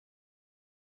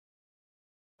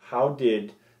how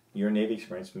did your Navy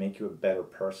experience make you a better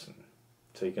person?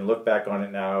 So you can look back on it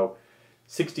now,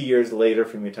 60 years later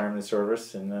from your time in the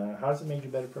service, and how has it made you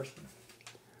a better person?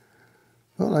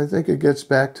 Well, I think it gets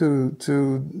back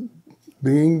to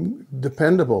being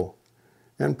dependable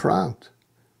and prompt.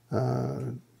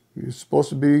 You're supposed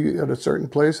to be at a certain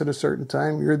place at a certain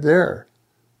time. You're there.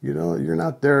 You know, you're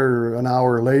not there an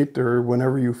hour late or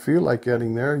whenever you feel like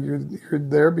getting there. You're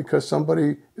there because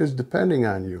somebody is depending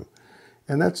on you.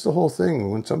 And that's the whole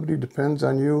thing. When somebody depends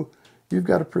on you, you've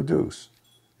got to produce.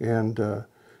 And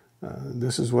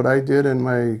this is what I did in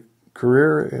my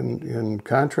career in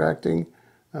contracting.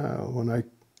 When I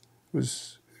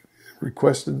was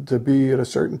requested to be at a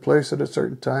certain place at a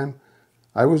certain time,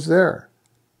 I was there.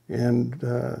 And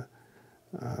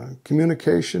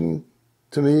communication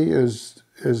to me is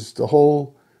the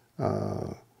whole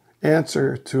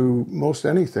answer to most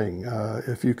anything.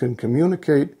 If you can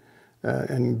communicate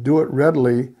and do it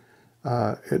readily,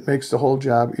 it makes the whole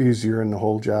job easier and the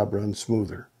whole job runs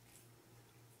smoother.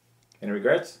 Any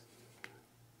regrets?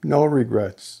 No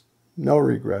regrets. No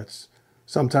regrets.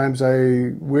 Sometimes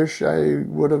I wish I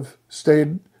would have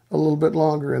stayed a little bit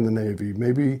longer in the Navy.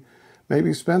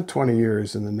 Maybe spent 20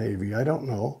 years in the Navy. I don't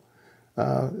know.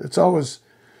 It's always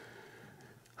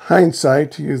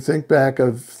hindsight. You think back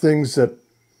of things that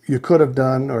you could have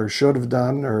done or should have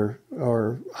done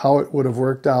or how it would have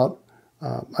worked out.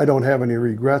 I don't have any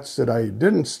regrets that I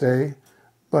didn't stay,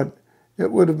 but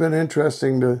it would have been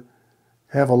interesting to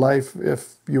have a life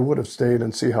if you would have stayed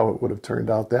and see how it would have turned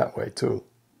out that way too.